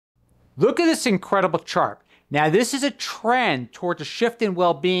Look at this incredible chart. Now, this is a trend towards a shift in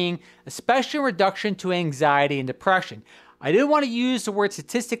well-being, especially in reduction to anxiety and depression. I didn't want to use the word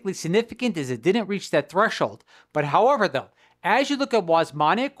statistically significant as it didn't reach that threshold. But however, though, as you look at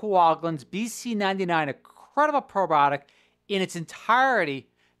Weizmannia Coagulans BC99, a incredible probiotic, in its entirety,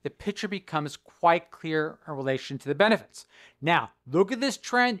 the picture becomes quite clear in relation to the benefits. Now, look at this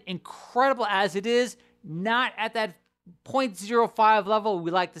trend, incredible as it is, not at that 0.05 level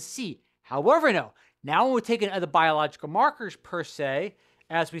we like to see. However, no, now when we're taking other biological markers per se,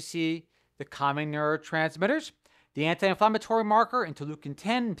 as we see the common neurotransmitters, the anti-inflammatory marker, interleukin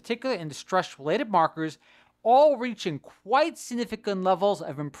 10 in particular, and the stress-related markers, all reaching quite significant levels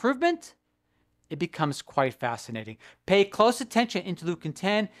of improvement, it becomes quite fascinating. Pay close attention to interleukin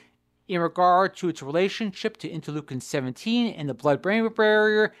 10 in regard to its relationship to interleukin 17 and the blood-brain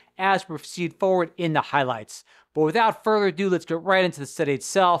barrier as we proceed forward in the highlights. But without further ado, let's get right into the study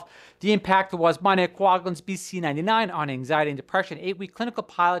itself. The impact of Weizmannia Coagulans BC99 on anxiety and depression, 8-week clinical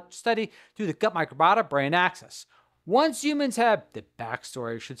pilot study through the gut microbiota-brain axis. Once humans have, the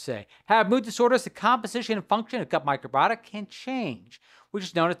backstory I should say, have mood disorders, the composition and function of gut microbiota can change, which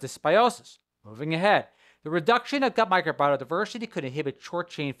is known as dysbiosis. Moving ahead, the reduction of gut microbiota diversity could inhibit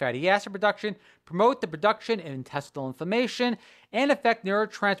short-chain fatty acid production, promote the production of intestinal inflammation, and affect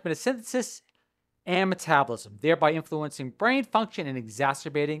neurotransmitter synthesis and metabolism, thereby influencing brain function and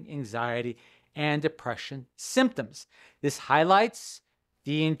exacerbating anxiety and depression symptoms. This highlights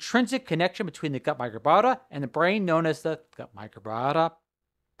the intrinsic connection between the gut microbiota and the brain, known as the gut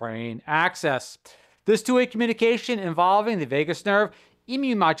microbiota-brain axis. This two-way communication involving the vagus nerve,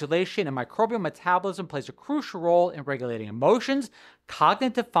 immune modulation, and microbial metabolism plays a crucial role in regulating emotions,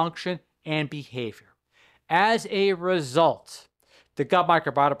 cognitive function, and behavior. As a result, the gut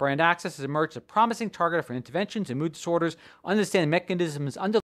microbiota-brain axis has emerged as a promising target for interventions in mood disorders, understanding mechanisms under